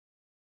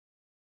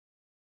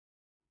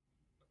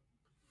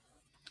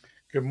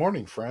Good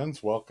morning,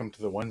 friends. Welcome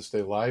to the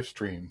Wednesday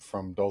Livestream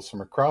from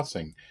Dulcimer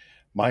Crossing.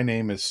 My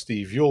name is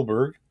Steve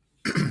Yulberg,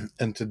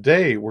 and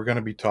today we're going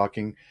to be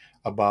talking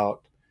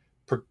about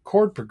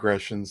chord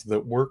progressions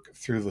that work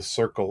through the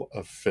circle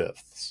of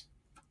fifths.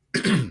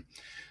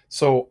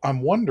 So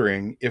I'm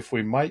wondering if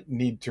we might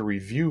need to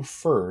review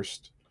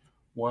first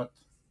what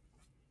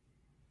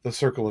the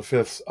circle of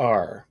fifths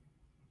are.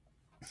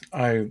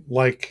 I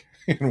like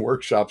in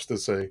workshops to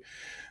say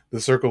the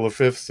circle of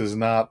fifths is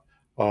not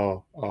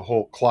a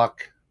whole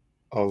clock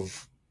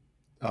of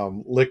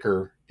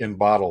liquor in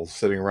bottles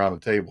sitting around a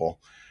table.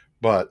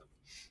 But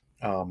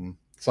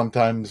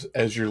sometimes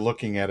as you're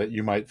looking at it,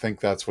 you might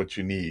think that's what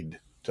you need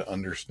to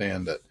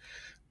understand it.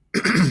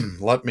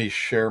 Let me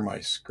share my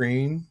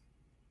screen.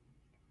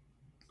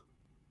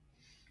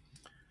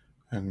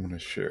 I'm going to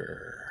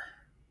share.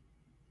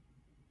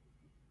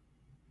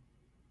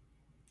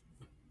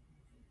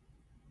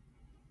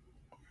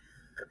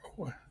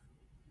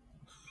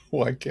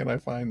 Why can't I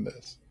find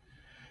this?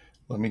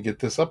 Let me get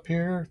this up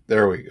here.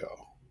 There we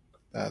go.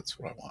 That's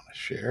what I want to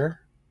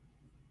share.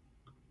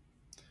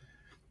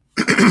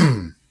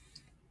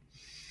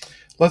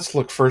 Let's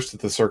look first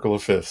at the circle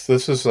of fifths.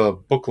 This is a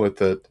booklet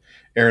that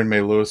Erin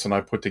May Lewis and I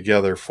put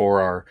together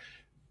for our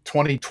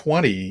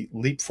 2020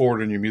 Leap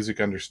Forward in Your Music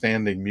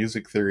Understanding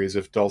Music Theories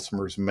If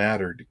Dulcimers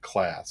Mattered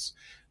class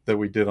that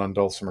we did on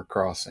Dulcimer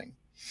Crossing.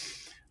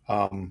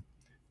 To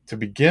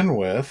begin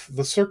with,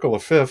 the circle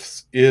of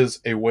fifths is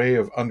a way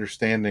of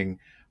understanding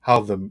how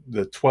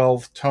the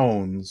 12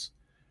 tones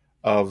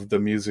of the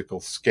musical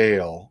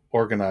scale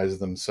organize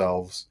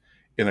themselves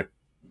in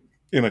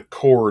a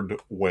chord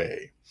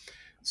way.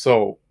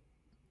 So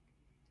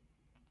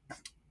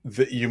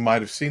you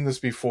might have seen this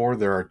before.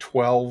 There are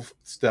 12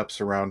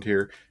 steps around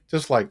here,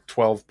 just like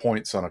 12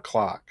 points on a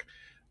clock.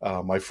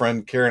 My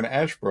friend Karen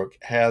Ashbrook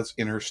has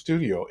in her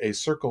studio a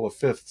circle of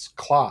fifths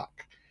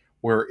clock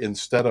where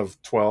instead of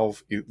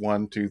 12,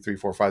 1, 2, 3,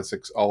 4, 5,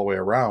 6, all the way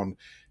around,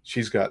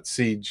 she's got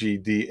C, G,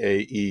 D, A,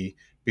 E,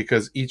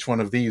 because each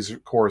one of these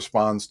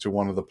corresponds to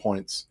one of the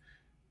points,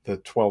 the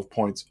 12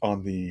 points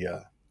on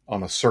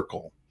a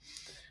circle.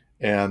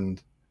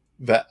 And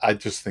that I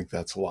just think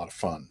that's a lot of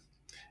fun.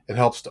 It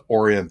helps to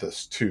orient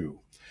us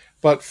too.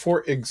 But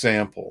for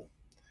example,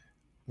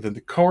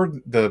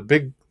 the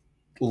big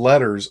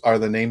letters are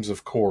the names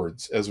of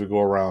chords as we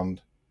go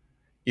around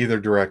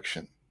either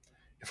direction.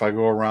 If I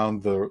go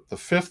around the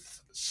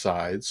fifth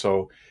side,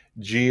 so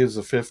G is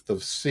the fifth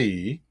of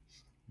C,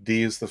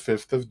 D is the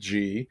fifth of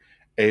G,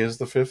 A is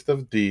the fifth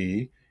of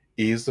D,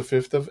 E is the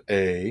fifth of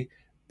A,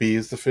 B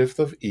is the fifth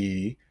of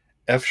E,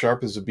 F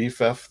sharp is the B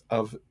fifth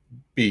of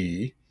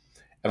B,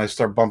 and I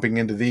start bumping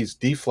into these.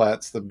 D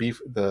flat's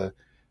the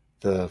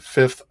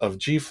fifth of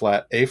G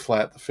flat, A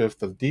flat the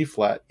fifth of D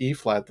flat, E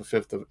flat the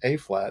fifth of A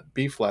flat,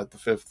 B flat the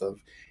fifth of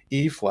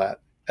E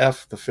flat,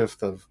 F the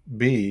fifth of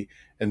B,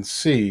 and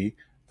C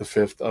the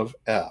fifth of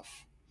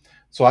F.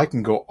 So I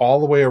can go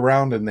all the way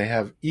around and they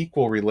have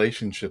equal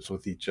relationships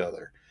with each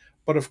other.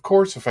 But of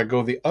course, if I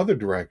go the other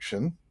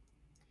direction,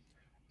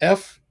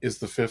 F is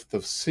the fifth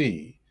of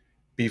C.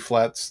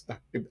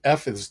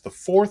 F is the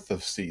fourth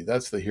of C.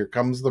 That's the Here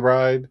Comes the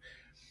Bride.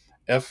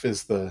 F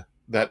is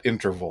that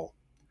interval.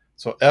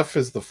 So F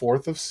is the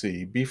fourth of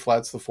C, B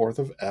flat's the fourth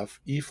of F,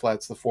 E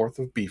flat's the fourth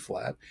of B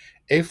flat,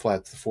 A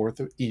flat's the fourth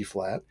of E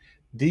flat,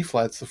 D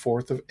flat's the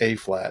fourth of A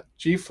flat,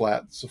 G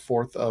flat's the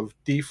fourth of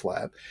D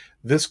flat.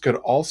 This could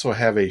also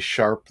have a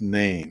sharp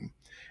name,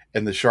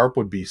 and the sharp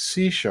would be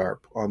C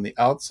sharp on the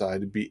outside,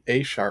 it'd be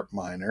A sharp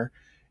minor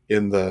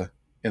in the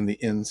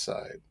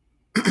inside.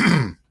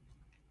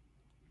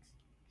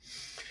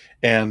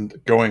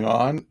 And going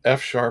on,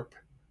 F sharp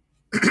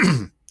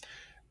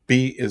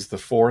B is the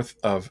fourth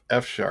of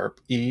F sharp,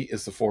 E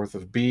is the fourth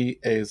of B,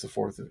 A is the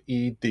fourth of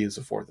E, D is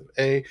the fourth of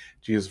A,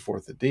 G is the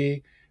fourth of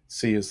D,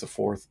 C is the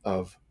fourth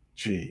of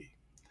G.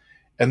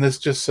 And this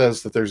just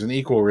says that there's an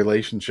equal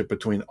relationship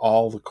between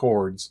all the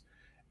chords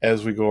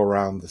as we go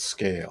around the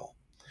scale.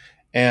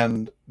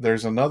 And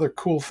there's another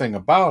cool thing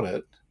about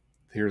it.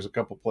 Here's a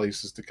couple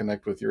places to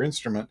connect with your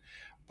instrument.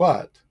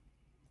 But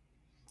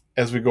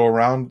as we go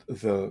around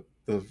the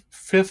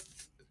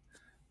fifth,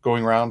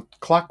 going around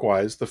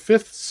clockwise, the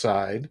fifth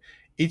side,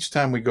 each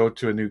time we go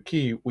to a new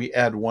key, we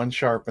add one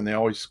sharp, and they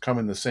always come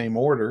in the same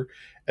order,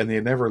 and they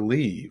never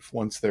leave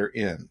once they're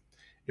in.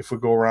 If we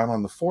go around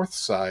on the fourth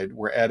side,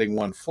 we're adding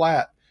one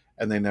flat,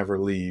 and they never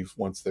leave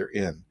once they're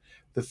in.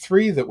 The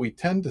three that we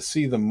tend to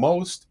see the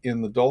most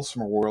in the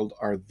dulcimer world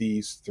are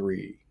these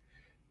three: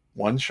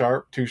 one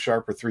sharp, two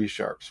sharp, or three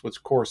sharps,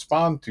 which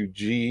correspond to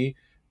G,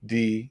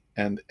 D,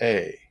 and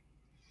A.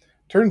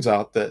 Turns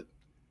out that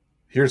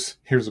here's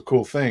a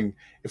cool thing.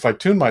 If I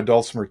tune my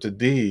dulcimer to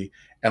D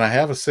and I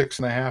have a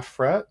 6.5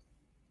 fret,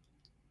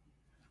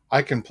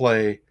 I can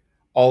play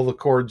all the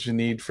chords you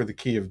need for the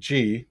key of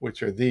G,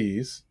 which are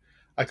these.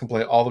 I can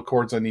play all the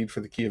chords I need for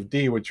the key of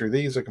D, which are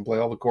these. I can play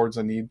all the chords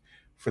I need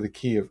for the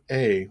key of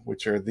A,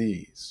 which are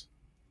these.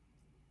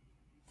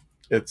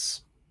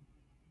 It's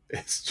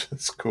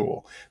just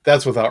cool.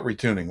 That's without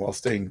retuning, while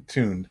staying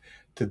tuned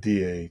to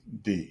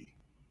DAD.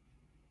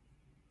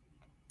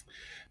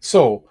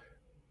 So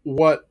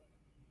what?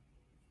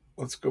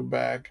 Let's go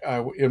back.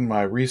 In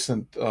my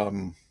recent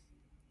the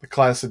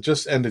class that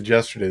just ended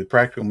yesterday, the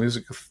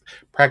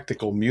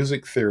practical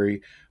music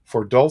theory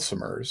for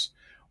dulcimers.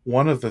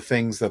 One of the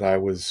things that I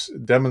was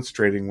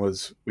demonstrating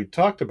was, we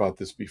talked about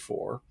this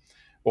before,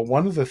 but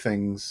one of the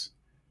things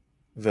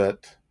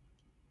that,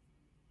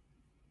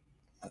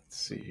 let's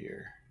see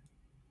here.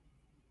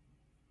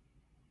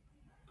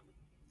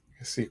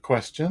 I see a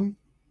question.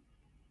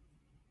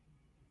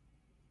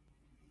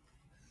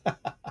 But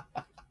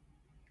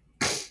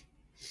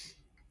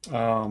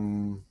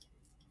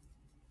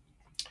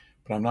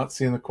I'm not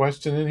seeing the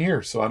question in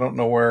here, so I don't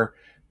know where.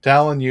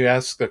 Talon, you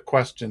asked a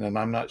question, and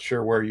I'm not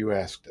sure where you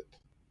asked it.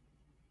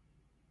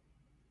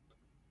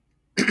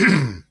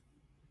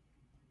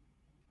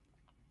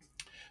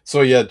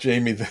 So yeah,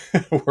 Jamie,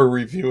 we're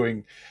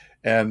reviewing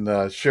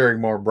and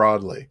sharing more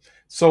broadly.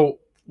 So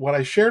what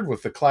I shared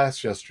with the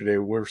class yesterday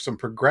were some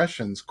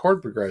progressions,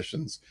 chord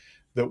progressions,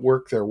 that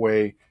work their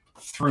way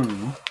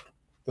through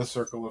the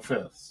circle of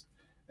fifths.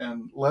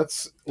 And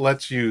let's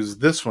use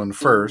this one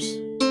first.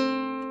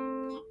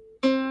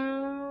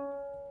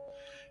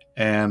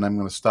 And I'm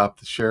going to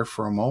stop the share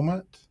for a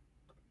moment.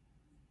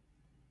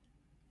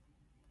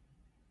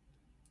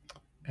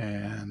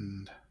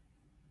 And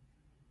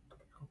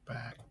go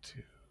back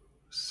to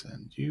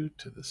send you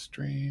to the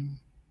stream.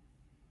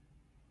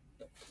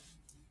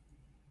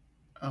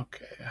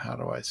 Okay, how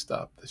do I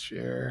stop the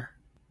share?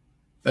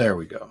 There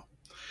we go.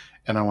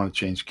 And I want to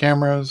change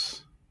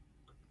cameras.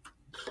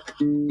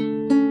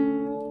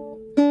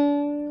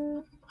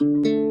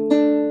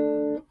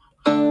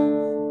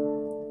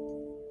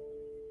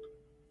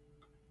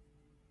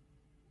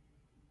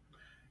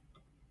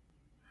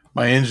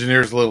 My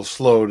engineer's a little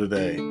slow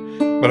today,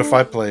 but if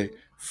I play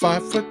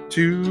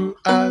 5'2",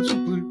 eyes are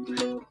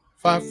blue,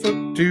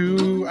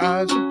 5'2",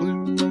 eyes are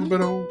blue,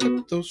 but oh,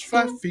 what those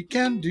 5 feet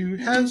can do.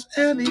 Has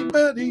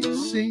anybody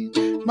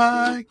seen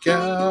my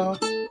gal?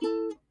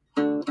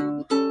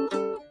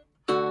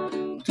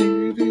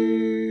 Do,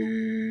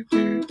 do,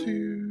 do,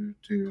 do,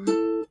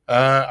 do.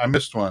 I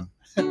missed one.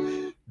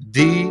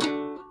 D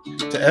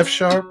to F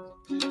sharp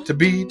to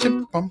B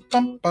to bum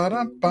bum ba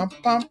dum bum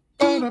bum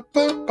ba da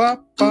ba ba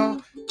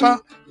ba ba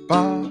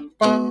ba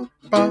ba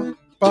ba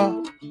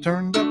ba.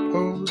 Turned up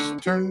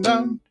hose, turned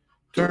down,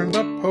 turned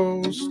up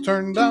hose,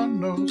 turned down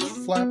nose,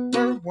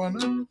 flapper,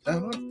 one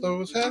of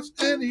those. Has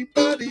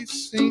anybody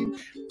seen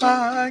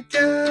my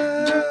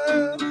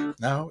gal?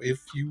 Now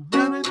if you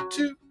run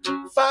into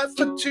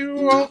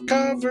 5'2", all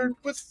covered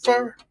with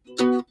fur,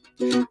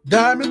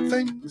 diamond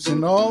things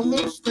and all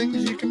those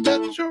things, you can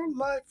bet your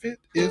life it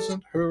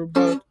isn't her.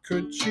 But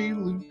could she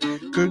loo?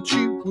 Could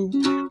she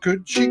woo?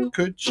 Could she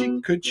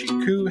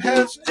coo?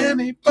 Has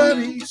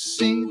anybody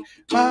seen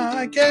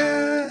my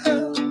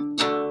gal?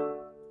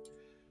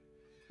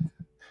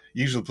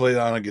 Usually play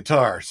that on a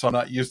guitar, so I'm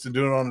not used to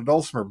doing it on a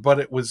dulcimer, but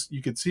it was,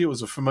 you could see it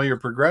was a familiar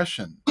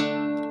progression.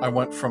 I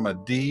went from a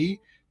D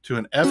to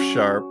an F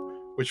sharp,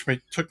 which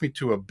took me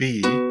to a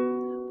B,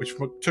 which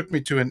took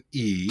me to an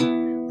E,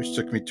 which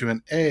took me to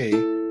an A,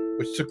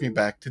 which took me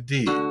back to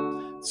D.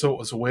 So it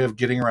was a way of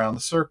getting around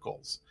the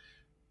circles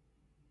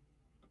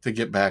to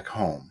get back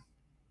home.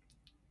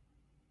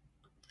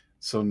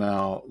 So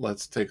now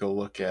let's take a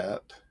look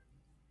at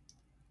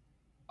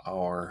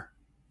our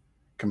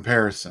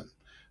comparison.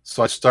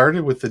 So I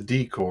started with the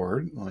D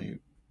chord. Let me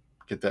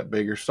get that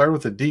bigger. Started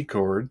with the D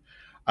chord.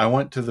 I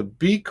went to the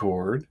B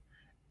chord,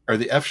 or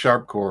the F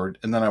sharp chord,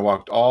 and then I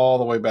walked all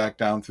the way back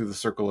down through the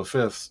circle of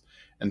fifths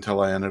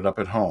until I ended up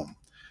at home.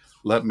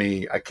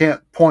 I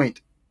can't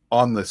point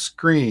on the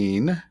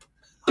screen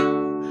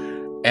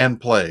and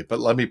play, but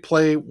let me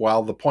play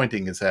while the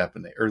pointing is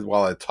happening, or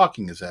while the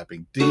talking is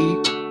happening. D,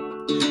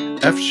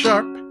 F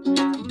sharp,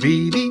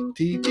 B, D,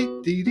 D,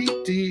 D, D,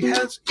 D, D,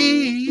 has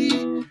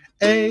E,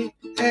 A,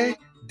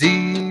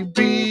 D,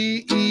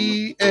 B,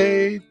 E,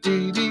 A,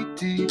 D, D,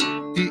 D,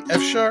 D,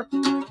 F sharp,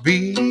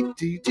 B,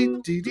 D, D,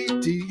 D,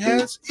 D, D,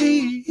 has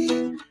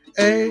E,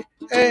 A,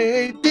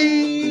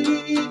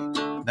 D.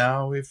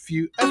 Now if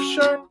you F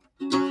sharp,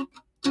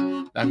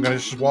 I'm going to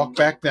just walk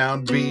back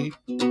down. B,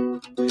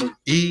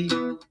 E,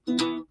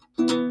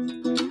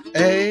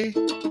 A,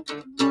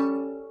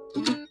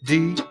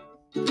 D,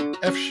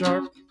 F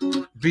sharp,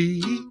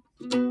 B,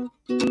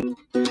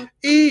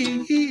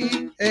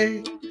 E,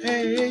 A,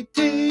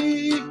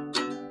 D.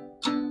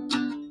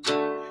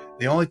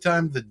 The only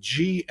time the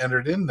G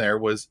entered in there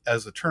was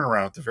as a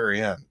turnaround at the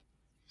very end.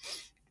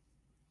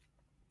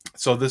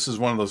 So this is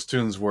one of those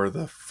tunes where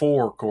the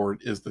 4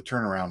 chord is the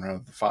turnaround rather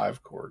than the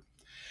 5 chord.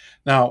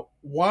 Now,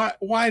 why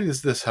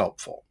is this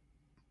helpful?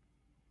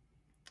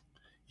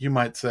 You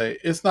might say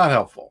it's not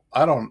helpful.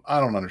 I don't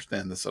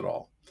understand this at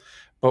all.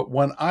 But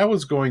when I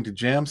was going to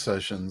jam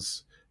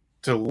sessions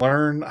to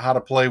learn how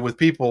to play with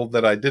people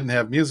that I didn't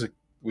have music,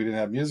 we didn't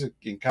have music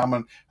in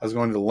common. I was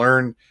going to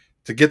learn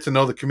to get to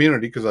know the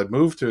community because I'd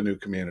moved to a new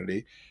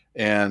community,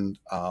 and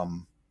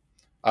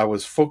I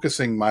was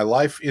focusing my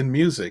life in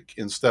music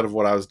instead of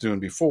what I was doing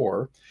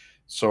before.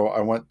 So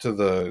I went to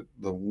the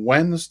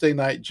Wednesday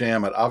night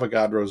jam at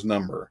Avogadro's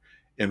Number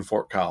in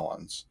Fort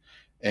Collins.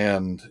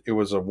 And it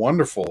was a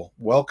wonderful,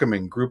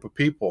 welcoming group of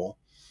people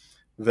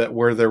that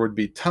where there would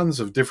be tons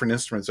of different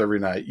instruments every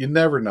night. You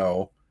never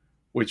know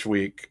which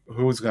week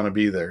who's going to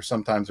be there.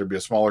 Sometimes there'd be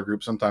a smaller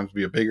group, sometimes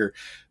be a bigger.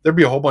 There'd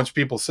be a whole bunch of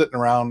people sitting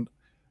around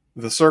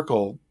the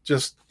circle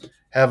just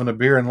having a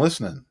beer and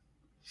listening.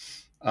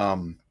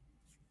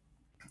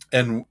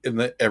 And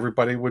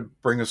everybody would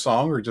bring a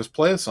song or just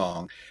play a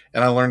song.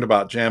 And I learned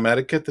about jam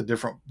etiquette. The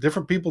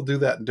different people do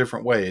that in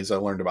different ways. I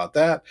learned about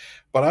that,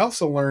 but I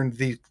also learned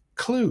the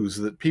clues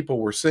that people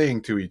were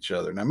saying to each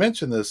other. And I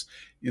mentioned this.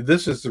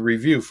 This is the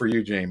review for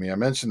you, Jamie. I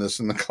mentioned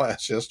this in the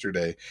class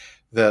yesterday,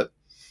 that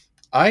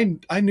I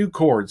knew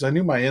chords. I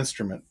knew my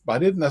instrument, but I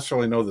didn't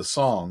necessarily know the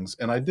songs,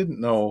 and I didn't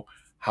know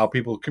how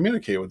people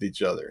communicate with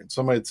each other. And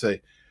somebody'd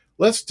say,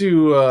 "Let's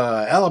do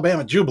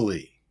Alabama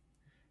Jubilee,"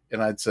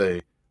 and I'd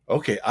say,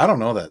 "Okay, I don't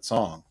know that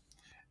song."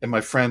 And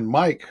my friend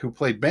Mike, who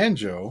played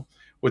banjo,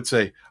 would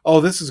say, "Oh,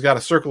 this has got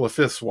a circle of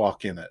fifths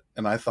walk in it."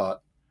 And I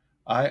thought,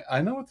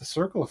 I know what the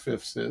circle of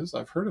fifths is.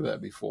 I've heard of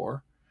that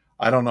before.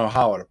 I don't know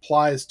how it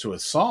applies to a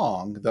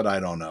song that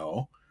I don't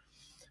know.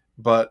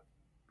 But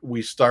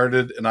we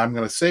started, and I'm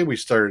going to say we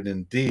started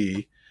in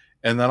D,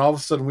 and then all of a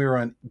sudden we were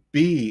on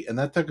B, and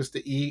that took us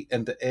to E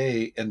and to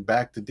A and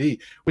back to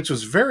D, which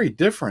was very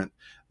different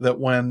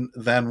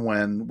than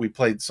when we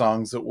played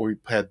songs that we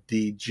had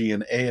D, G,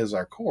 and A as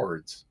our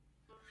chords.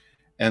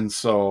 And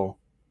so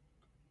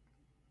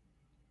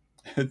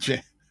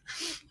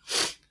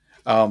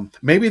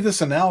maybe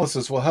this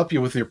analysis will help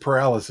you with your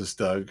paralysis,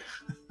 Doug.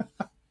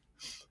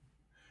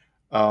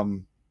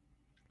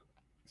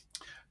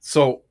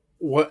 So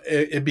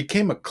it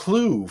became a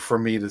clue for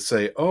me to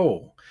say,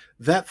 oh,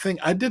 that thing,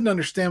 I didn't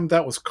understand what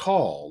that was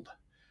called.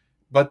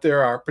 But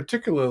there are,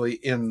 particularly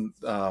in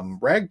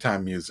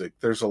ragtime music,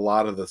 there's a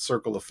lot of the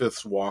circle of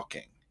fifths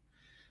walking.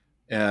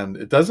 And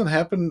it doesn't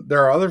happen.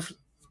 There are other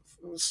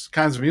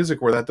kinds of music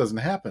where that doesn't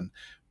happen.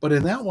 But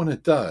in that one,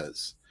 it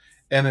does.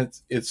 And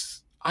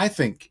it's I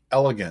think,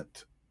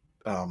 elegant.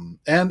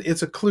 And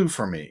it's a clue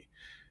for me.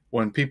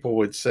 When people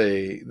would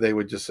say, they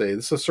would just say,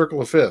 this is a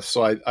circle of fifths.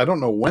 So I don't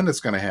know when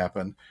it's going to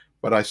happen,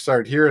 but I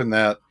start hearing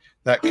that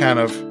kind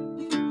of,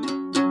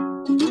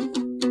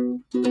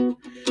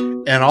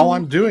 and all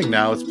I'm doing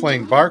now is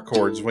playing bar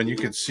chords when you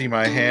could see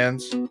my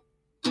hands.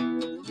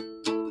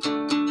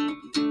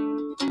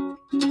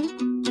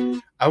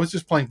 I was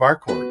just playing bar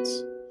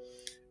chords,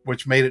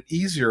 which made it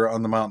easier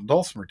on the mountain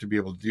dulcimer to be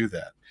able to do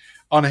that.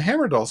 On a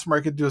hammer dulcimer,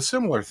 I could do a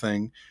similar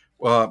thing.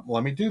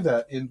 Let me do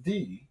that in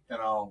D,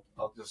 and I'll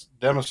just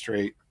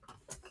demonstrate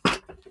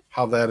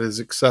how that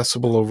is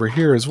accessible over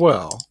here as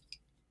well.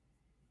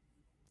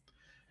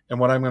 And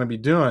what I'm going to be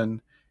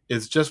doing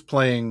is just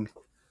playing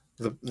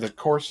the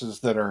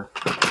courses that are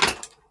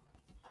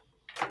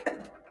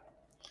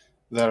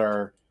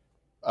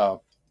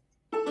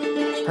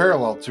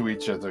parallel to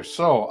each other.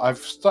 So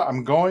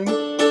I'm going.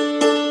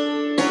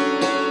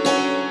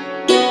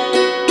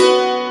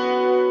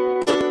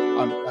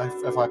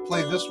 If I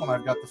play this one,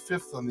 I've got the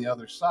fifth on the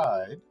other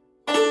side,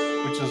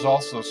 which is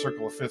also a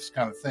circle of fifths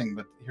kind of thing.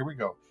 But here we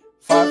go.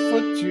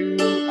 5'2",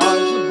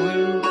 eyes are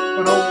blue,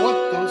 but oh,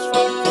 what those 5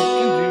 foot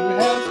can do.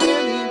 Has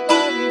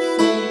anybody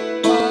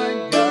seen my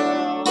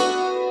gal?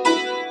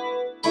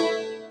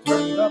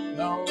 Turned up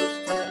nose,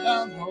 turned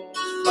down hose,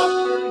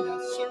 flapper,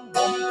 yes sir,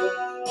 woman.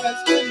 Has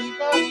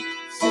anybody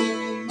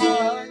seen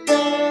my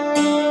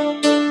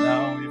gal?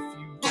 Now if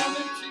you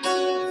wanted to,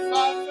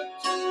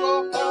 5'2",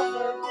 all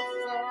covered with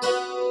fur,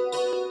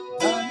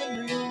 diamond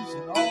rings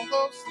and all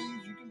those things,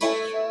 you can bet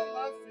your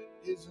life it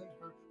isn't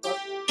her. But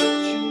could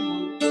she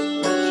woo?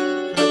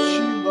 Could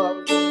she love?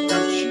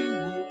 Could she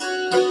woo?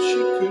 Could she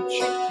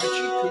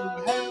coo?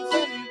 Has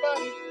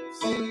anybody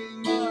seen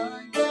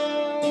my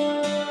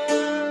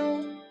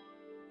gal?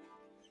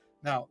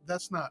 Now,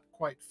 that's not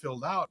quite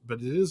filled out, but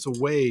it is a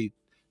way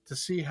to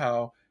see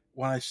how,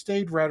 when I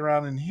stayed right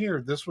around in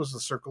here, this was the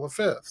circle of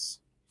fifths.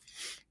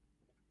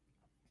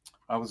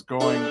 I was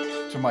going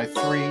to my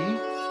 3.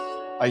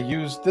 I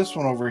used this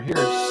one over here.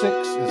 6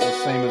 is the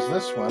same as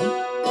this one.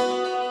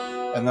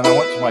 And then I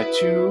went to my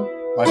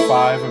 2, my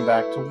 5, and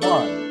back to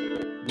 1.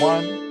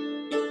 1,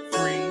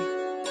 3,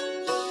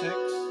 6,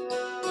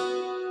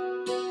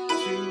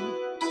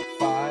 2,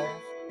 5,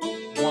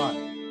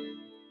 1.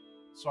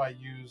 So I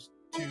used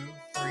 2,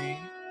 3.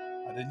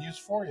 I didn't use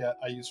 4 yet.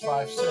 I used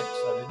 5, 6.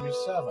 I didn't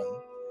use 7.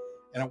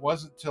 And it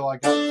wasn't until I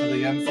got to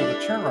the end for the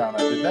turnaround I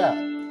did that.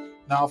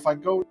 Now, if I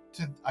go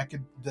to,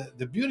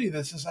 the beauty of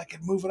this is I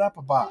could move it up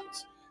a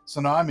box.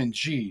 So now I'm in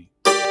G.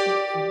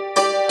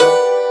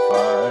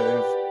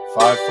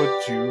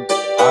 5'2",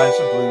 eyes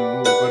are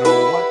blue, but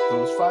oh, what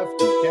those 5'2"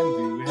 can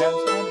do. Has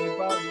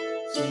anybody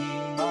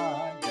seen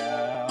my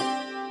gal?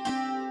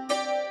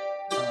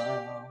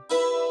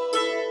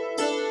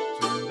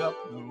 Turned up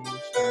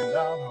nose, turned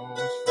down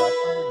hose,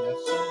 flapper, yes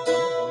sir,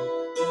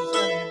 has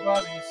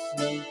anybody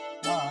seen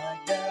my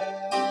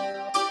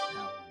gal?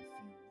 Now if you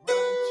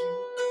run to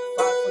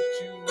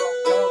 5'2", all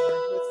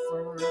covered with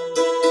fur,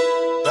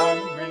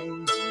 diamond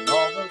rings and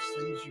all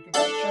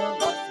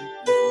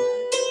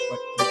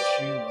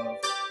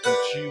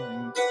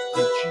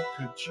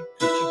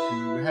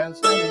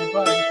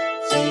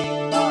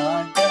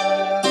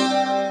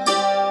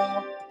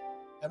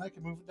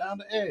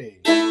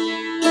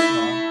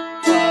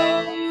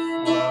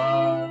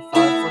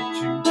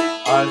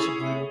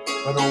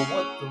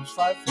those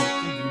 5 feet to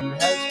do.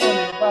 Has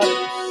anybody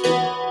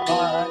seen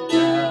my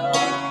gal?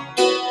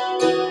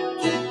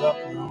 Turned up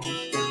nose,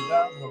 turned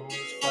out hose,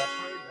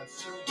 flapper, yes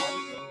sir,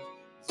 one goes.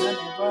 Has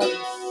anybody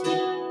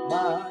seen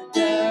my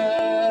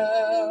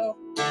gal?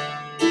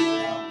 Now if you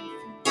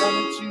run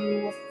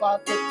into a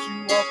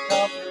 5'2" all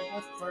covered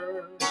with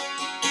fur,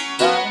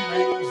 diamond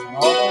rings and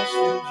all those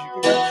things, you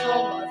can bet your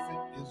life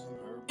it isn't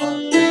her,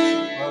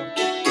 but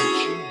could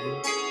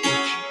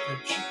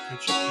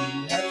she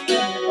has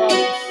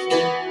anybody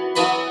seen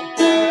my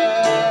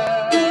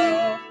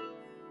gal?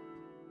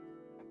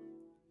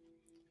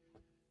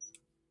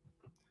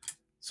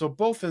 So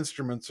both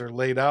instruments are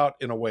laid out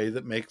in a way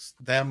that makes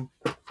them,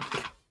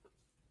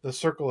 the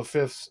circle of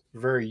fifths,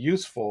 very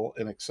useful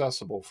and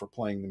accessible for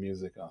playing the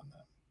music on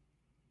them.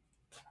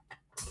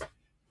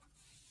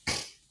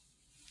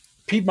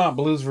 Piedmont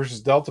blues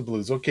versus Delta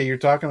blues. Okay, you're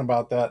talking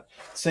about that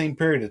same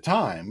period of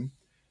time,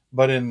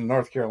 but in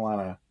North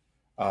Carolina,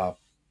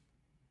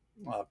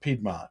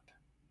 Piedmont.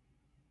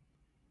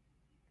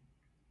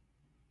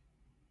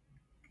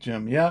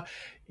 Jim, yeah,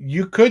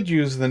 you could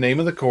use the name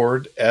of the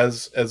chord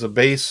as a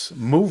bass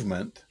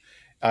movement.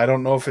 I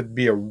don't know if it'd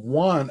be a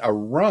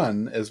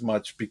run as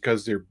much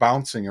because they're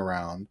bouncing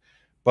around,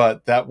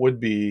 but that would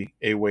be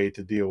a way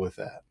to deal with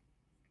that.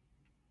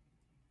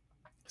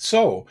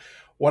 So,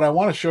 what I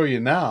want to show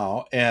you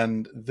now,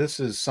 and this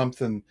is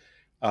something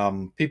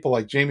people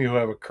like Jamie who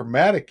have a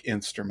chromatic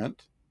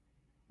instrument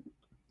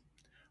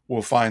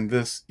will find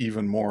this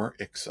even more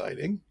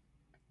exciting.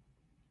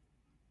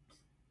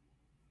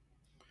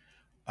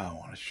 I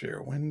want to share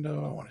a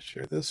window. I want to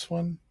share this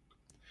one.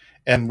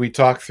 And we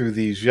talked through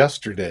these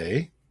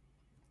yesterday.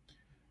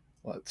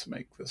 Let's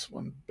make this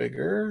one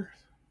bigger.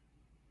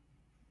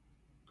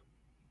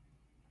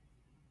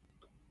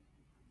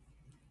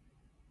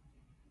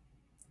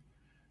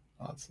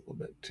 Oh, it's a little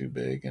bit too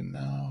big, and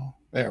now,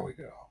 there we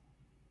go.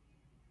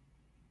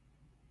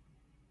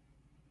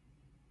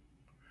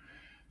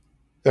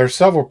 There are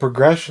several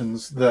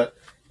progressions that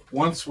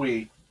once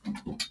we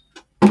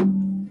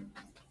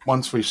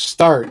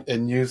start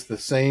and use the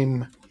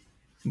same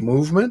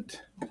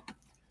movement,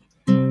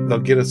 they'll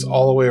get us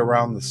all the way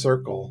around the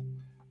circle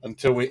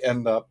until we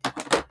end up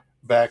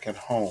back at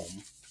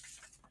home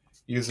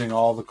using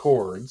all the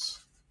chords.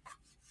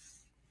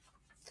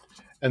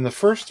 And the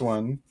first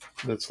one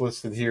that's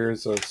listed here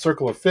is a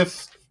circle of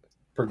fifths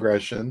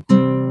progression.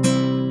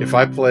 If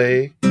I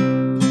play,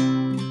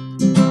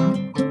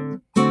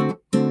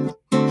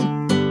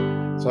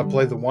 so I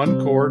play the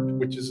one chord,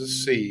 which is a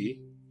C.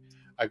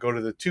 I go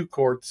to the 2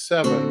 chord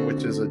 7,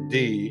 which is a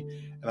D,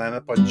 and I end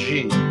up on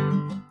G.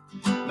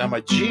 Now my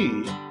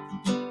G,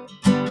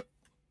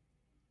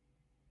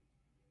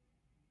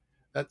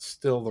 that's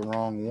still the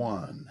wrong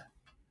one. I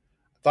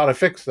thought I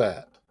fixed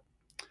that.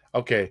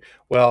 Okay,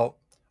 well,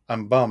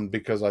 I'm bummed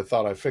because I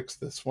thought I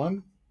fixed this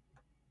one.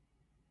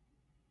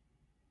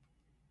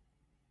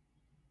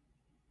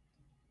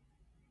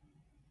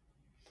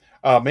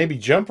 Maybe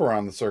jump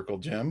around the circle,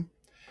 Jim.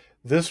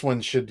 This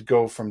one should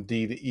go from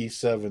D to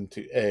E7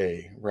 to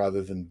A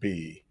rather than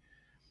B.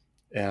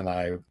 And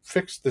I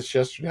fixed this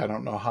yesterday. I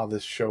don't know how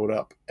this showed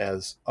up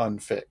as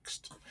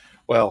unfixed.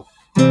 Well,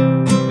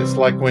 it's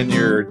like when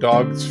your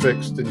dog's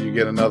fixed and you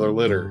get another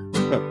litter.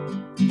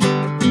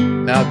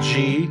 Now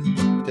G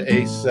to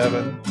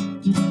A7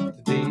 to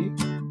D,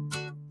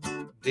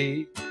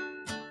 D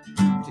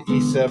to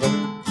E7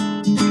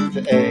 to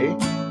A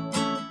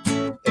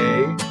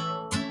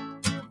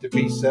to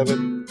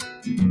B7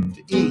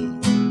 to E,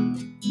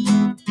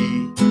 E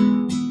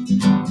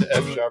to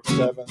F sharp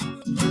 7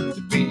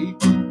 to B,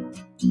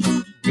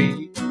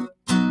 B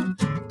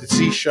to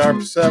C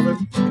sharp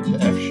 7 to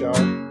F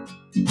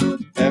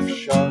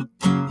sharp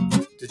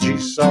to G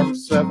sharp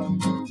 7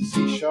 to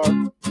C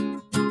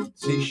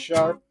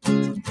sharp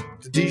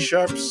to D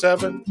sharp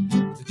 7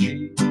 to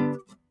G,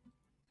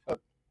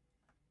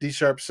 D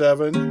sharp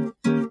 7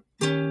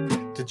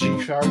 to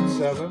G sharp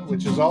 7,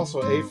 which is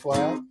also A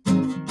flat.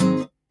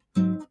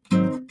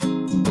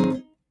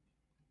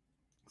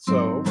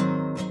 So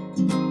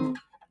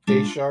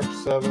A sharp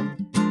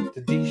 7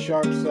 to D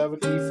sharp 7,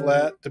 E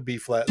flat to B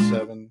flat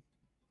 7.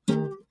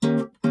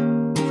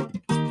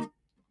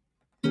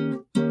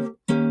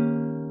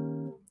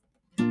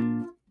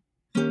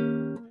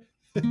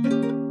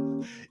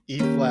 E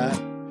flat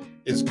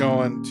is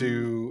going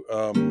to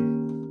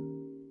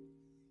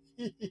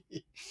E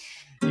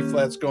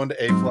flat's going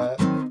to A flat,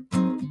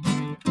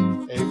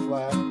 A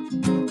flat,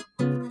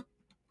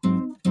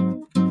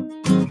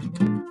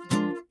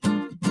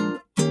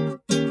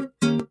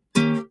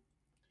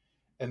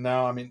 and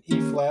now I'm in E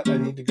flat. I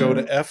need to go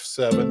to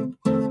F7,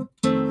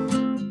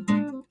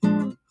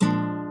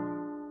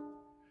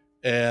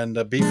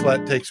 and B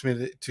flat takes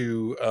me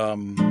to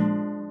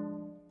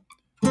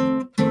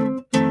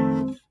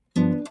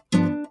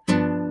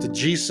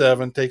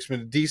G7, takes me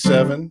to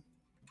D7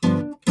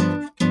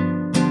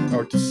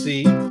 or to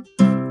C,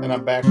 and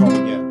I'm back home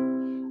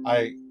again.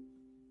 I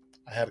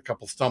had a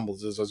couple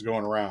stumbles as I was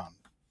going around,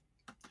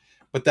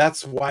 but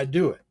that's why I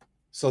do it,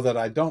 so that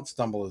I don't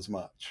stumble as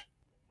much.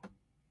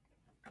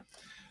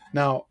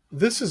 Now,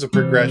 this is a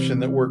progression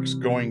that works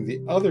going the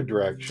other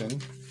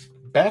direction,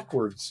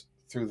 backwards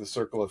through the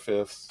circle of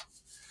fifths,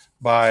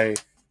 by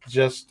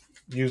just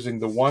using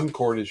the one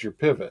chord as your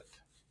pivot.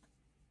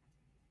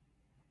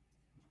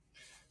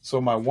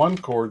 So my one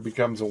chord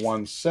becomes a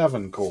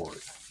 1-7 chord.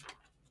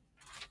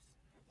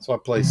 So I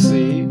play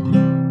C,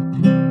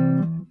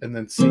 and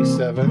then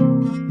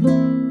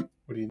C7.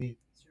 What do you need?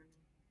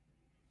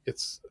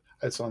 It's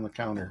on the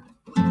counter.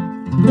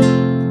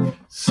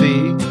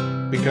 C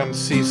becomes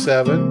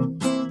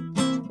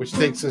C7, which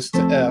takes us to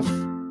F.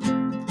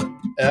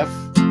 F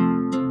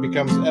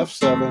becomes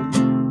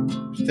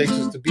F7, which takes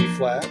us to B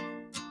flat.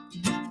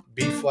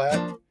 B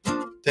flat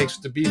takes us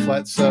to B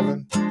flat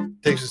 7,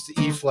 takes us to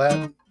E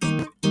flat,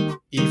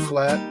 E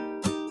flat,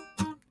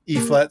 E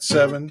flat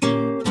 7,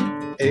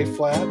 A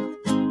flat,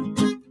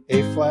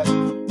 A flat,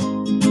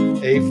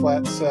 A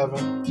flat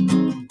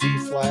 7, D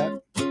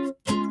flat,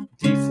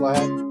 D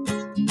flat,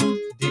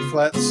 D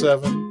flat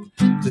 7,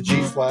 to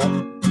G flat,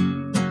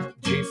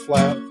 G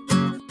flat,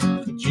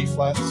 to G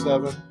flat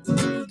 7,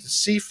 to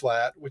C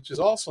flat, which is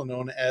also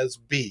known as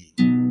B.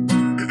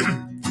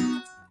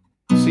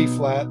 C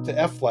flat to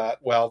F flat,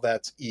 well,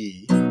 that's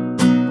E.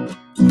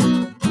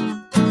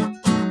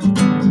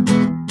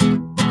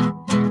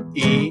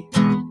 E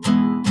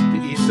to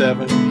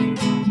E7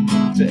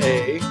 to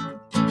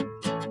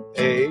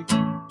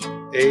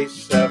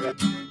A7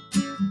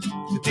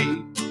 to D,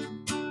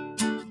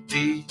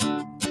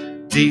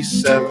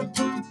 D7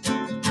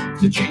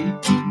 to G,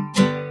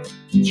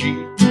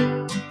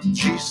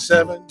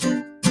 G7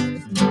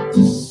 to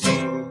C,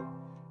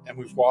 and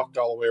we've walked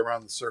all the way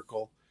around the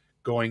circle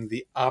going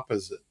the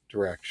opposite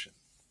direction.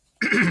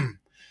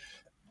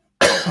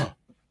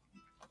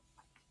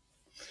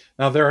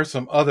 Now, there are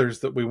some others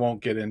that we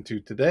won't get into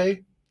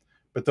today,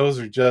 but those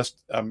are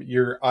just,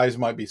 your eyes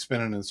might be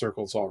spinning in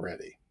circles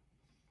already.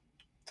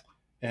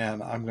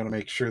 And I'm going to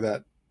make sure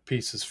that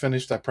piece is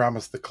finished. I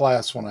promised the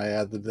class when I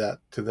added that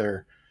to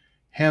their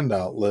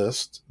handout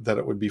list that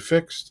it would be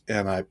fixed,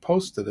 and I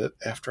posted it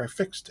after I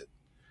fixed it.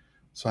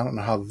 So I don't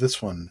know how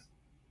this one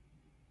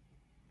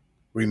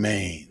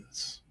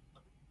remains.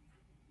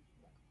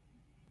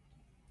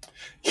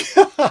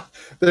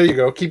 There you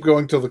go. Keep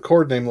going till the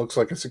chord name looks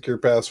like a secure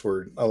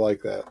password. I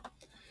like that.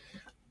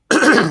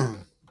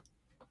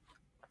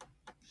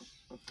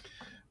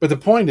 But the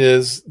point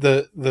is,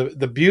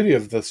 the beauty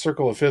of the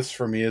circle of fifths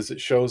for me is it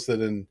shows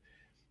that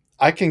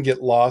I can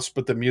get lost,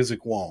 but the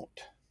music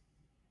won't.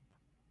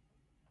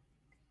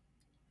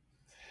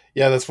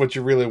 Yeah, that's what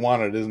you really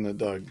wanted, isn't it,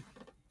 Doug?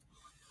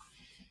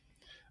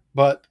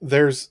 But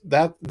this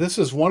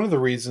is one of the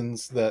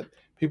reasons that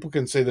people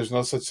can say there's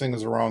no such thing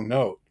as a wrong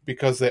note,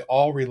 because they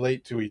all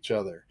relate to each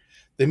other.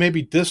 They may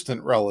be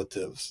distant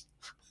relatives,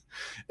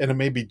 and it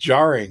may be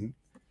jarring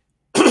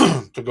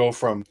to go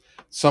from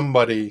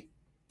somebody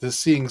to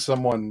seeing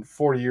someone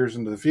 40 years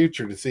into the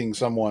future to seeing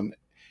someone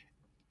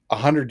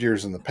 100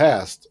 years in the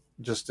past,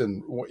 just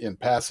in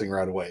passing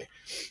right away.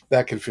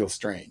 That can feel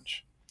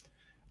strange.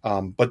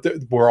 But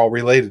we're all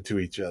related to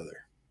each other.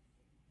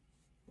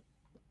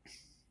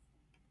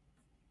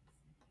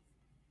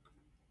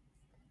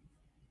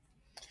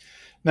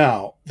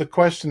 Now, the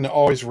question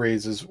always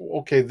raises,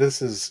 okay,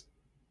 this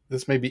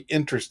may be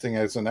interesting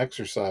as an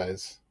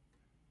exercise.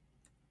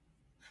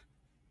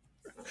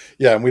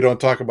 Yeah, and we don't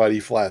talk about E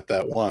flat,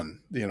 that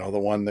one, the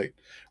one that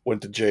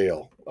went to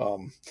jail.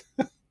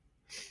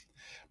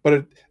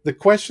 But the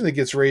question that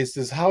gets raised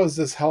is, how is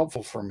this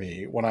helpful for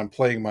me when I'm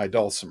playing my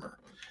dulcimer?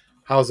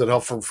 How is it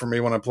helpful for me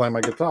when I'm playing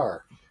my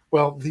guitar?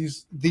 Well,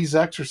 these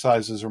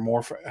exercises are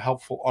more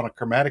helpful on a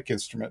chromatic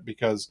instrument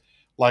because,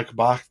 like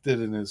Bach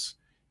did in his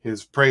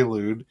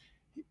prelude,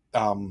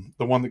 the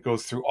one that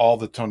goes through all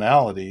the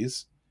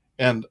tonalities,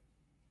 and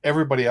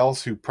everybody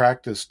else who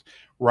practiced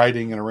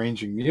writing and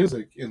arranging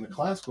music in the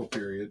classical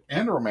period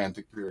and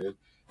romantic period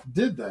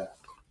did that.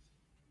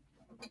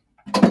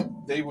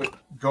 They would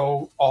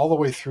go all the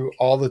way through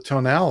all the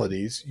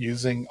tonalities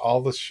using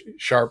all the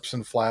sharps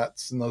and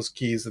flats and those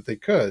keys that they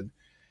could.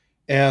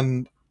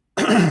 And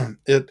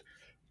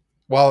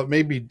while it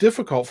may be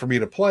difficult for me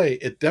to play,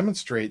 it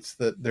demonstrates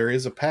that there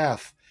is a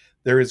path,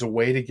 there is a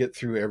way to get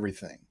through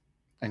everything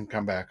and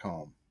come back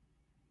home.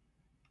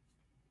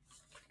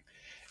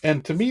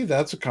 And to me,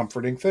 that's a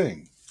comforting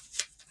thing.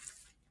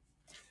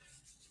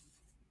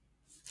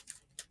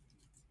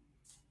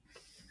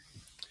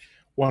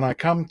 When I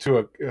come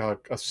to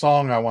a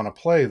song I want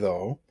to play,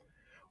 though,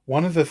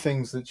 one of the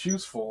things that's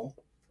useful,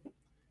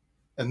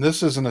 and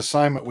this is an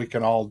assignment we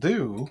can all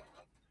do,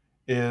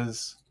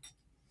 is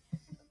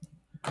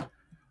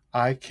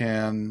I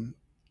can,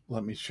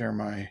 let me share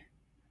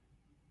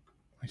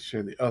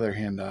the other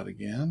handout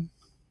again.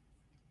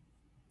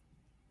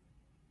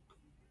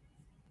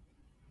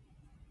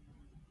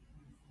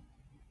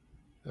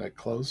 Did I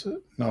close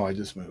it? No, I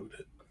just moved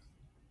it.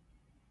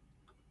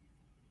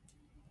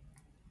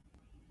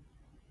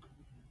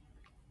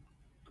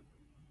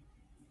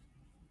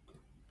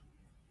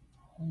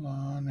 Hold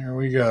on, there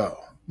we go.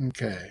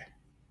 Okay.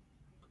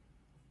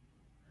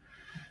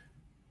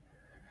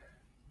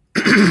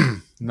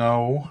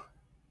 No.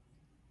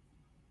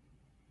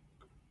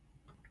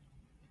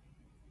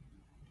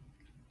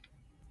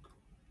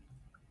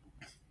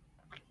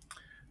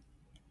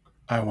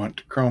 I went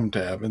to Chrome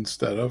tab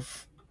instead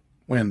of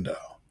window.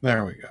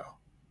 There we go.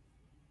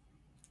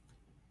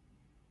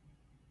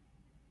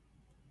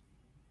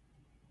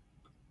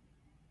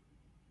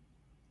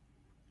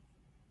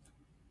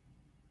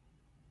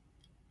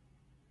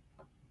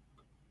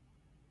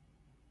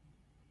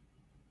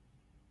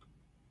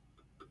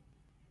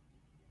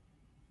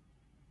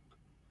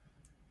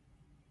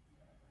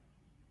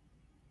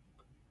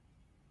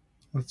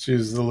 Let's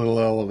use the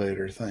little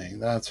elevator thing.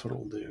 That's what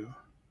we'll do.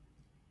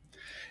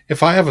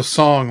 If I have a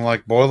song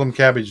like Boil Them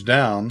Cabbage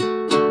Down,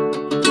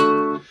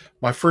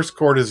 my first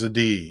chord is a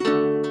D.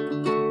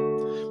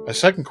 My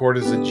second chord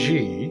is a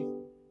G.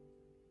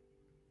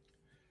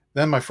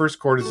 Then my first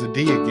chord is a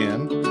D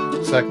again.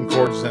 Second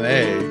chord is an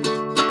A.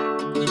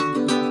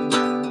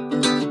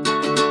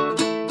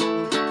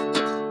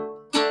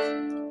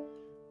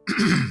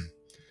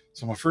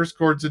 So my first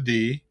chord's a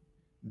D.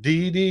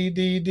 D, D,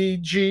 D, D,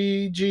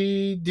 G,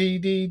 G, D,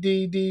 D,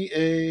 D, D,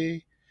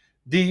 A.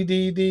 D,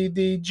 D, D,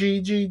 D,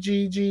 G, G,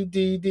 G, G,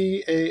 D,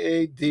 D, A,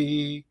 A,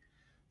 D.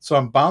 So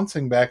I'm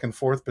bouncing back and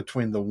forth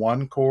between the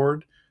 1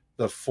 chord,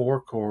 the 4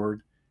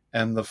 chord,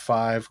 and the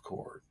 5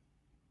 chord.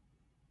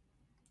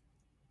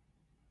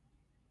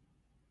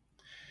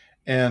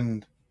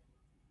 And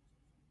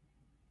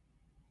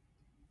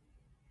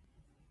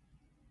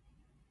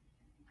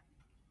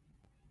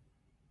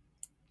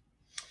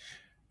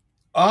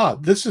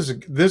this is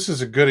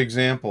a good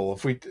example.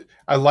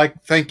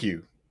 Thank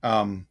you.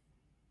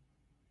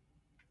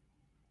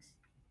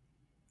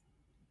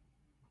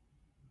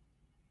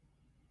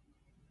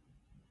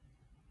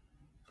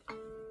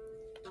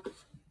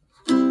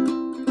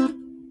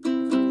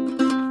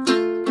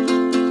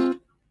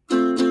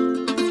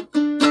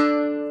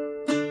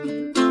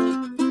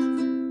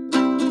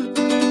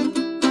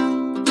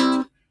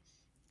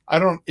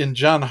 In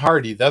John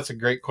Hardy, that's a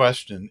great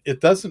question. It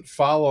doesn't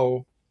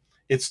follow,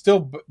 it's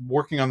still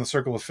working on the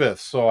circle of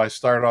fifths. So I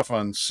start off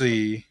on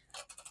C.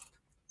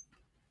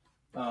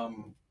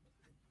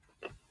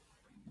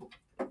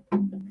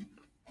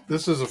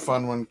 This is a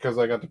fun one because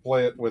I got to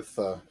play it with,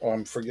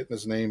 I'm forgetting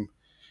his name,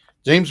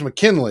 James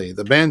McKinley,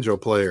 the banjo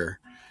player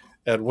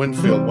at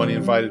Winfield, when he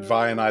invited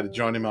Vi and I to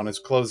join him on his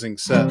closing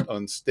set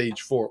on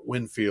stage 4 at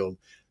Winfield.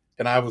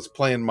 And I was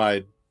playing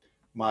my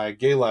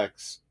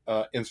Galax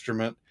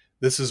instrument.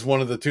 This is one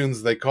of the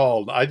tunes they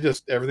called.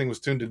 Everything was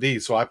tuned to D,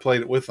 so I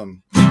played it with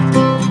them.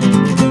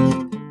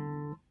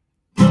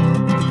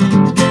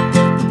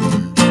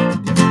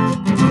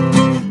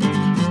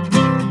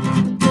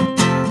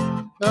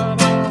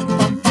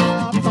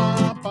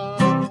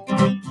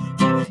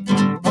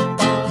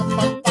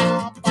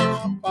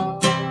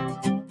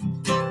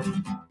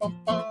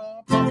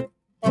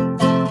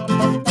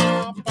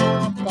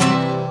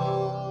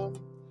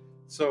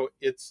 So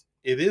it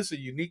is a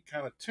unique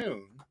kind of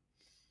tune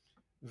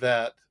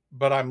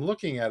but I'm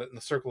looking at it in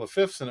the circle of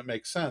fifths, and it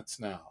makes sense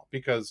now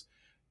because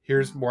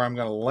here's where I'm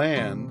going to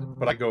land.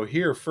 But I go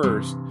here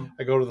first.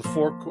 I go to the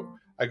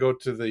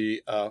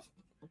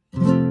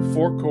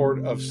 4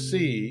 chord of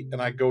C,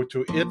 and I go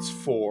to its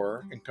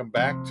 4 and come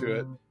back to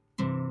it.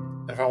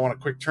 And if I want a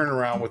quick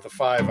turnaround with the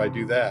 5, I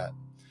do that.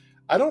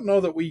 I don't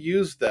know that we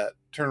used that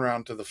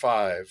turnaround to the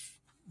 5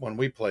 when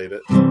we played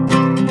it.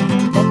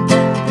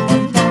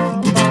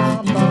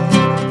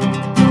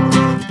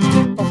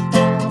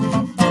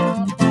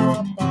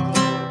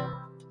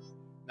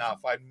 Now,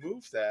 if I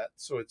move that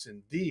so it's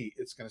in D,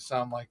 it's going to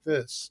sound like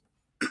this.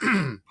 G,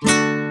 G,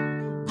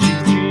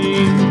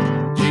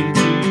 G, G,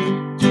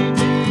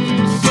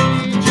 G, C,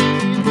 G.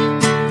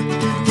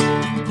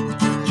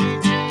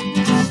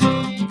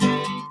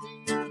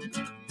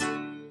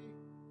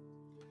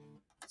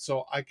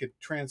 So I could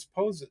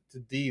transpose it to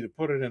D to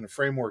put it in a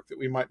framework that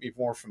we might be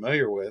more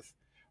familiar with.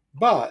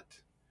 But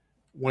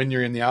when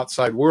you're in the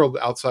outside world,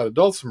 outside of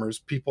dulcimers,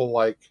 people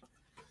like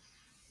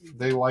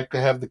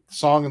to have the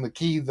song in the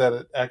key that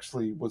it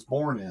actually was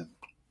born in.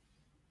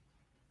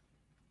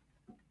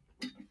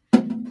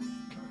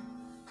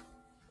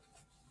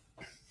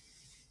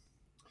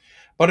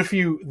 But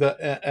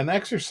an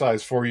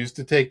exercise for you is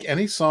to take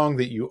any song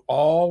that you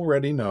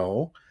already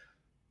know,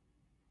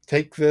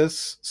 take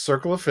this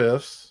circle of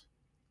fifths,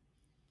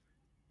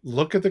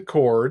 look at the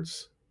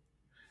chords,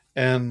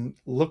 and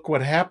look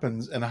what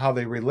happens and how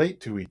they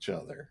relate to each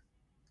other.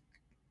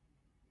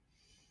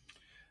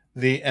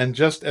 And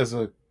just as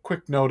a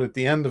quick note at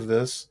the end of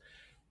this,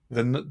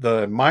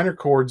 the minor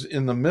chords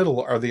in the middle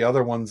are the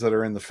other ones that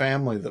are in the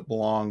family that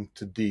belong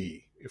to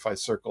D, if I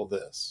circle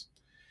this.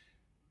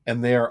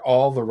 And they are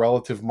all the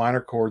relative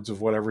minor chords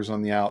of whatever's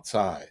on the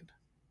outside.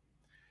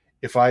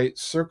 If I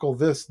circle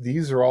this,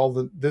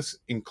 this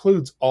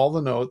includes all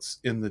the notes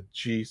in the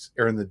G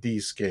or in the D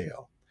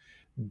scale.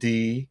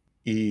 D,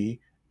 E,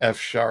 F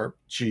sharp,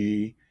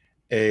 G,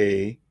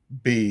 A,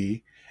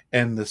 B,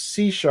 and the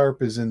C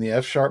sharp is in the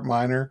F sharp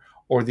minor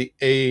or the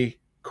A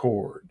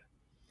chord.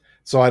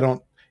 So I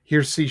don't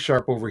hear C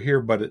sharp over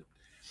here, but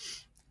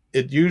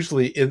it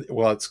usually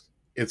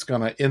it's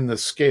going to in the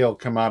scale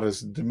come out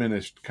as a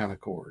diminished kind of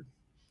chord.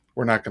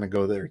 We're not going to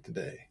go there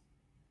today.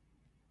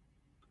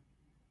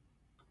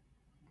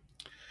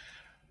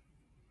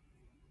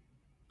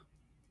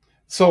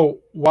 So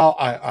while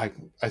I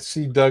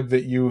see, Doug,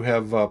 that you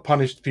have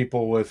punished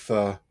people with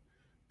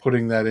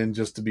putting that in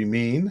just to be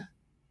mean.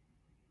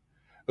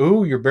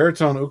 Ooh, your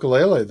baritone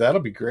ukulele,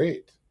 that'll be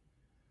great.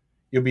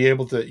 You'll be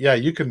able to, yeah,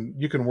 you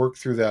can work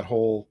through that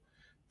whole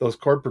those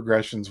chord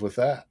progressions with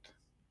that.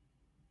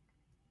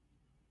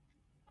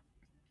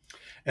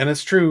 And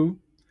it's true,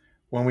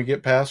 when we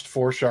get past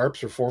four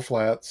sharps or four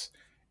flats,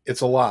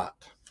 it's a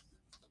lot.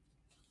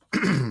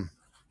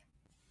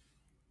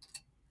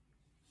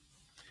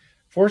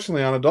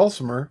 Fortunately, on a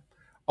dulcimer,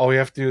 all we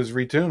have to do is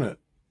retune it,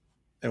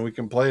 and we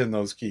can play in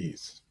those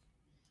keys.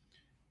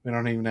 We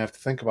don't even have to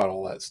think about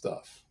all that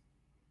stuff.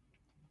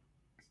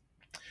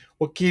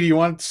 What key do you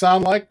want it to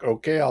sound like?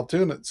 Okay, I'll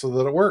tune it so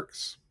that it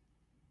works.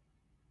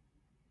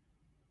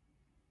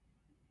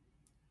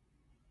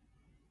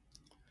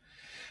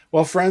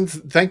 Well, friends,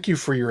 thank you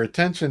for your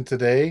attention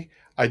today.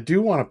 I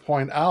do want to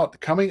point out,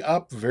 coming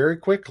up very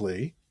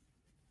quickly,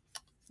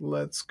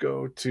 let's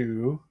go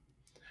to,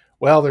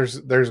 well, there's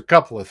a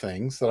couple of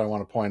things that I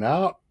want to point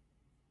out.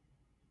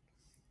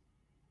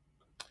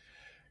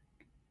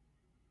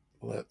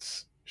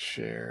 Let's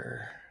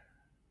share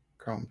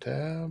Chrome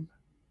tab.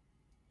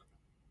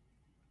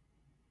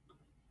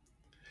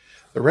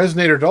 The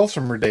Resonator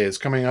Dulcimer Day is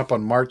coming up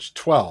on March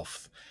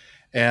 12th,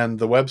 and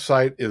the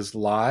website is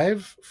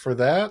live for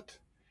that.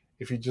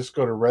 If you just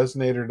go to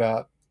resonator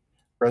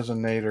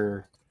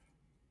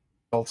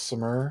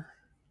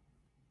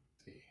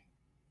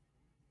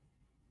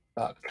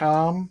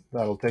dulcimer.com,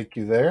 that'll take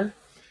you there.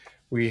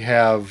 We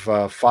have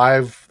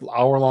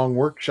 5-hour-long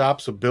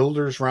workshops, a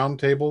builder's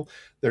roundtable.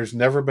 There's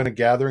never been a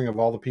gathering of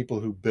all the people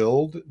who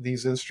build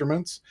these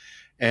instruments,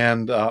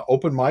 and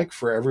open mic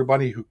for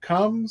everybody who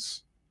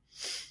comes,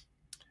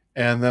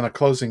 and then a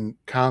closing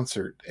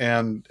concert.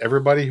 And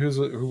everybody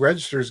who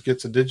registers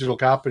gets a digital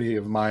copy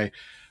of my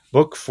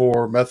book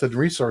for method and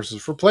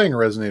resources for playing a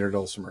resonator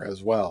dulcimer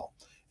as well,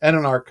 and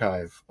an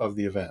archive of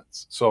the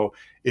events. So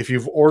if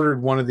you've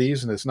ordered one of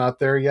these and it's not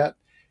there yet,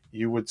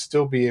 you would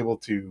still be able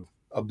to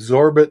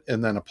absorb it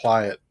and then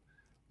apply it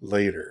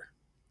later.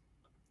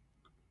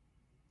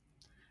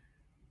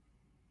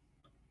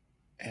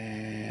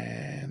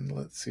 And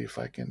let's see if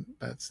I can,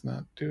 that's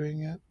not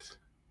doing it.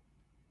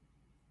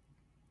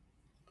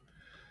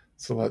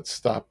 So let's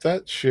stop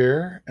that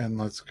share and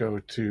let's go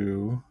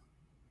to,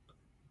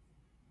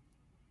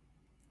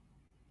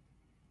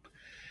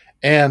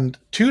 and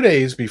 2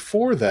 days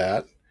before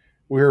that,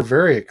 we were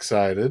very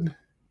excited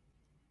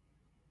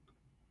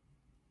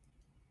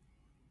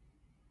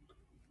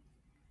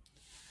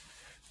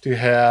to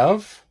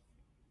have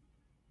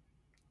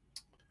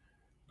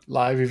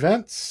live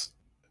events.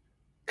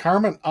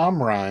 Carmen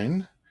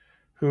Amrein,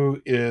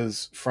 who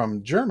is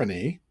from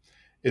Germany,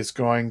 is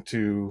going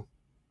to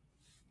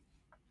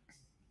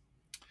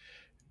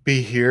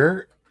be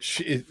here.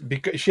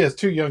 Because she has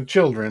 2 young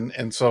children,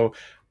 and so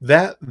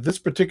that this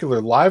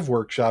particular live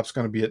workshop is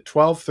going to be at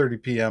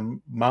 12:30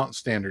 p.m. Mountain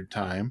Standard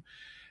Time.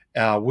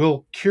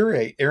 We'll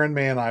curate, Aaron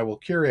May and I will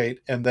curate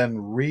and then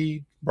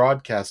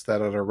rebroadcast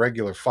that at a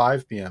regular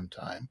 5 p.m.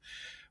 time.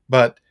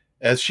 But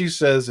as she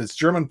says, it's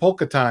German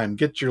polka time.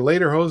 Get your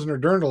lederhosen or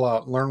dirndl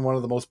out and learn one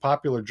of the most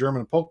popular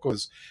German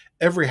polkas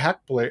every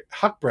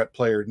Hackbrett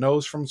player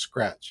knows from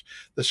scratch,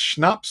 the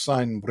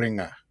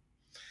Schnapseinbringer.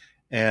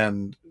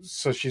 And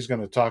so she's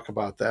going to talk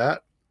about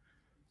that.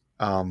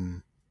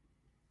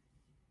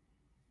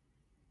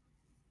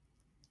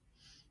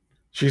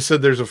 She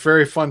said there's a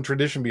very fun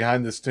tradition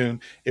behind this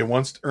tune. It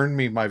once earned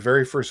me my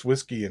very first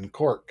whiskey in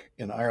Cork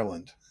in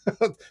Ireland.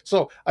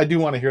 So I do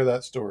want to hear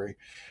that story.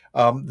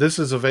 This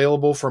is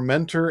available for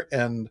mentor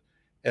and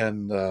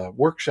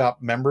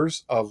workshop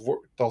members of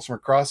Dulcimer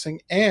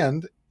Crossing,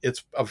 and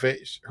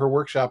her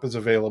workshop is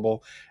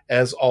available,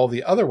 as all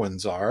the other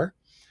ones are,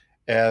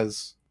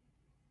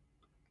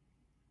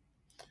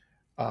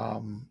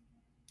 um,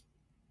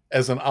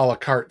 as an a la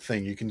carte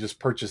thing. You can just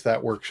purchase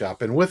that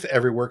workshop, and with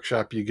every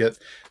workshop you get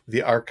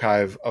the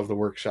archive of the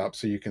workshop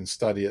so you can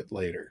study it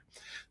later.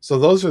 So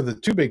those are the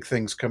 2 big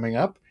things coming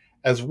up,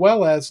 as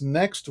well as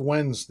next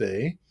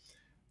Wednesday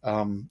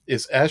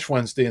is Ash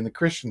Wednesday in the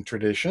Christian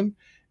tradition,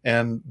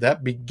 and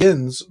that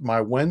begins my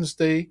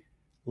Wednesday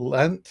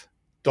Lent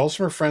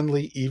dulcimer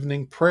friendly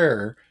evening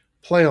prayer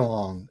play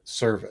along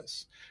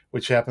service,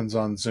 which happens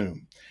on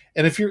Zoom.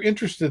 And if you're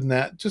interested in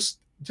that, just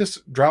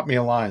drop me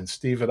a line,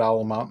 Steve at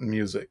Owl Mountain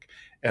Music,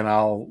 and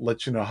I'll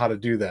let you know how to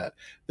do that.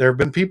 There have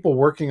been people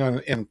working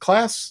in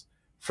class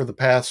for the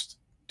past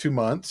 2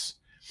 months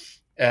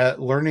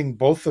at learning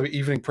both the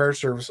evening prayer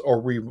service,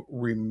 or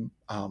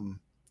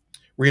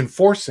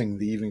reinforcing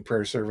the evening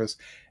prayer service,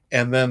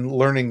 and then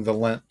learning the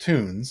Lent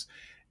tunes.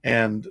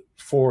 And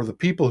for the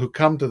people who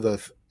come to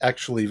the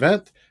actual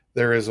event,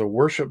 there is a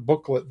worship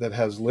booklet that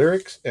has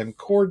lyrics and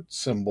chord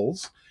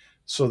symbols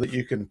so that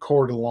you can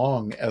chord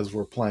along as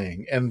we're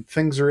playing. And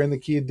things are in the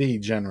key of D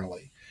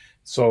generally.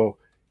 So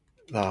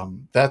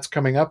that's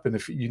coming up. And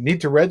if you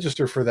need to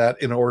register for that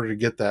in order to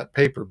get that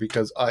paper,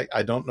 because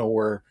I don't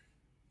know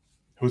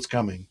who's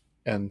coming.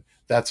 And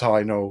that's how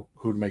I know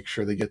who to make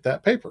sure they get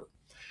that paper.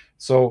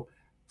 So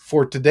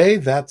for today,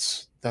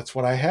 that's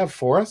what I have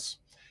for us.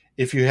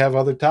 If you have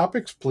other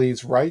topics,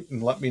 please write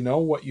and let me know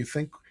what you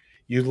think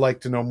you'd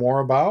like to know more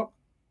about.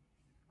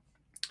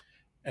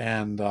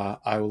 And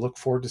I will look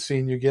forward to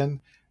seeing you again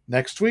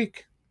next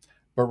week.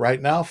 But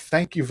right now,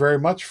 thank you very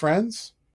much, friends.